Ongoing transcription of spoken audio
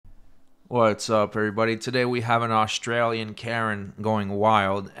What's up, everybody? Today we have an Australian Karen going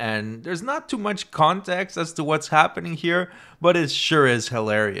wild, and there's not too much context as to what's happening here, but it sure is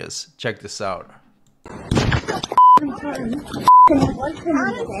hilarious. Check this out.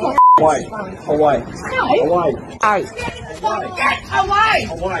 Away. Away. Away. Away.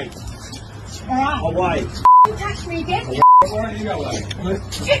 Away. Away. Touch me again. Where are you going?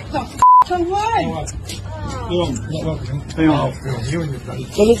 Get the away. Well,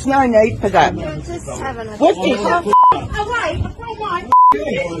 there's no need for that. What's this? Away.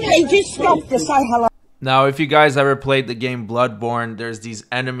 He just stopped to say hello. Now, if you guys ever played the game Bloodborne, there's these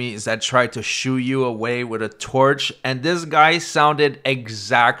enemies that try to shoo you away with a torch, and this guy sounded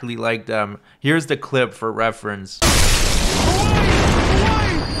exactly like them. Here's the clip for reference.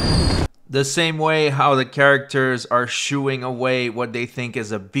 The same way how the characters are shooing away what they think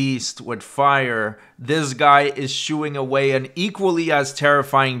is a beast with fire, this guy is shooing away an equally as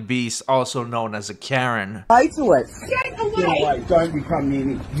terrifying beast, also known as a Karen. Go to it. Get get away. away. Don't you come near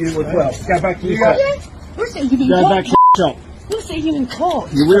me. You as well. Go back to your shop. We'll see you in Go back court. to your shop. We'll see you in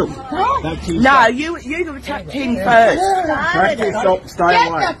court. You will. Huh? Back to your No, shop. you attacked him first. Back to your shop. Stay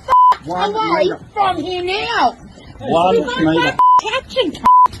Get away. the One away meter. from here now. 1 meter. Catching.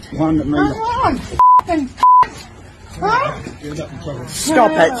 1 Come meter. on. Huh?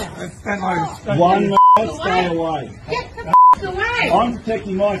 Stop it. 1 meter. Stay away. Get the away. I'm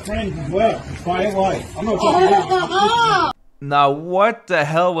protecting my friends as well. Stay away. I'm not talking Now, what the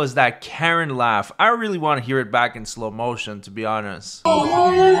hell was that Karen laugh? I really want to hear it back in slow motion, to be honest.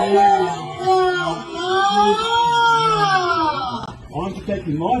 I'm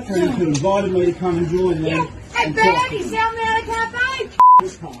protecting my friends who invited me to come and join them. Hey, Bernie, sound me like a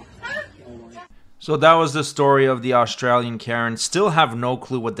So that was the story of the Australian Karen. Still have no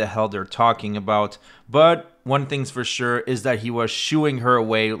clue what the hell they're talking about. But one thing's for sure is that he was shooing her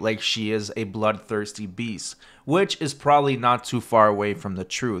away like she is a bloodthirsty beast, which is probably not too far away from the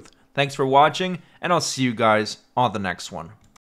truth. Thanks for watching, and I'll see you guys on the next one.